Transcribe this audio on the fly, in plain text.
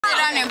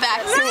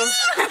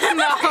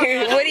No.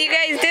 What are you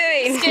guys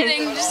doing? Just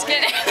kidding, just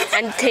kidding.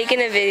 I'm taking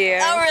a video.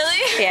 Oh,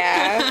 really?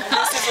 Yeah.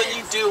 This is what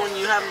you do when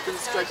you haven't been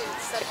stretching.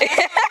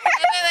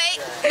 Wait.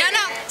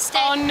 No, stay.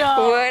 Oh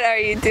no. What are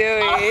you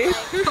doing?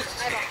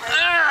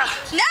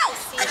 No!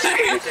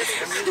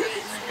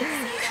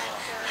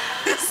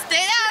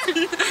 Stay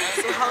down.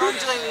 So how long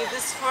do I need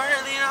this for,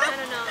 Leon? I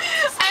don't know.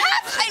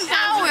 Half an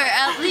hour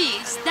at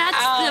least.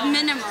 That's the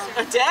minimum.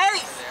 A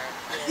day?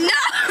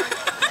 No!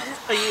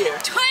 A year.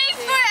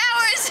 24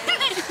 hours.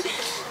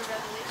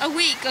 A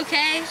week,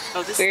 okay?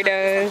 Oh, this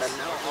Weirdos.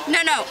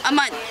 No, a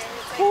month.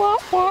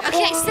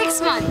 Okay,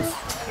 6 months.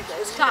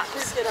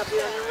 Tops.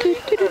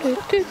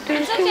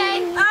 It's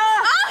okay.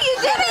 Oh, you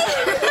did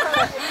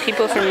it!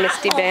 People from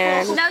Misty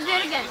Band. Now do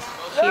it again.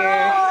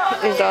 Here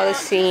is all the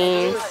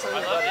scenes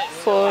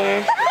for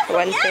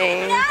one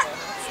thing.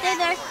 Stay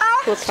there.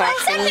 We'll talk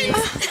to you.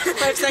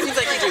 5 seconds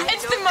I can do.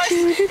 It's the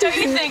most, don't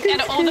you think,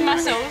 out of all the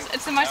muscles,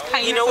 it's the most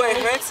painful. You know where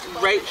it hurts?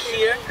 Right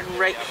here and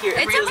right here.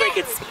 It feels like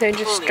it's They're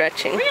just pulling.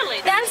 stretching.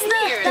 Really? That's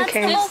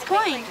Okay. the whole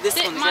point. This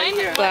one's right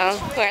here. Well,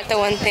 we're at the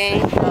one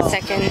thing,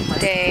 second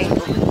day.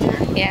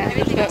 Yeah,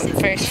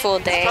 first full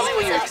day.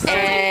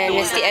 And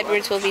Misty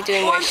Edwards will be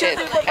doing worship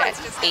at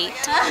 8.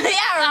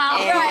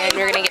 Yeah, And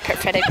we're gonna get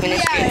prophetic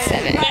ministry at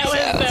 7.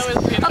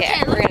 So,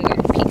 yeah, we're gonna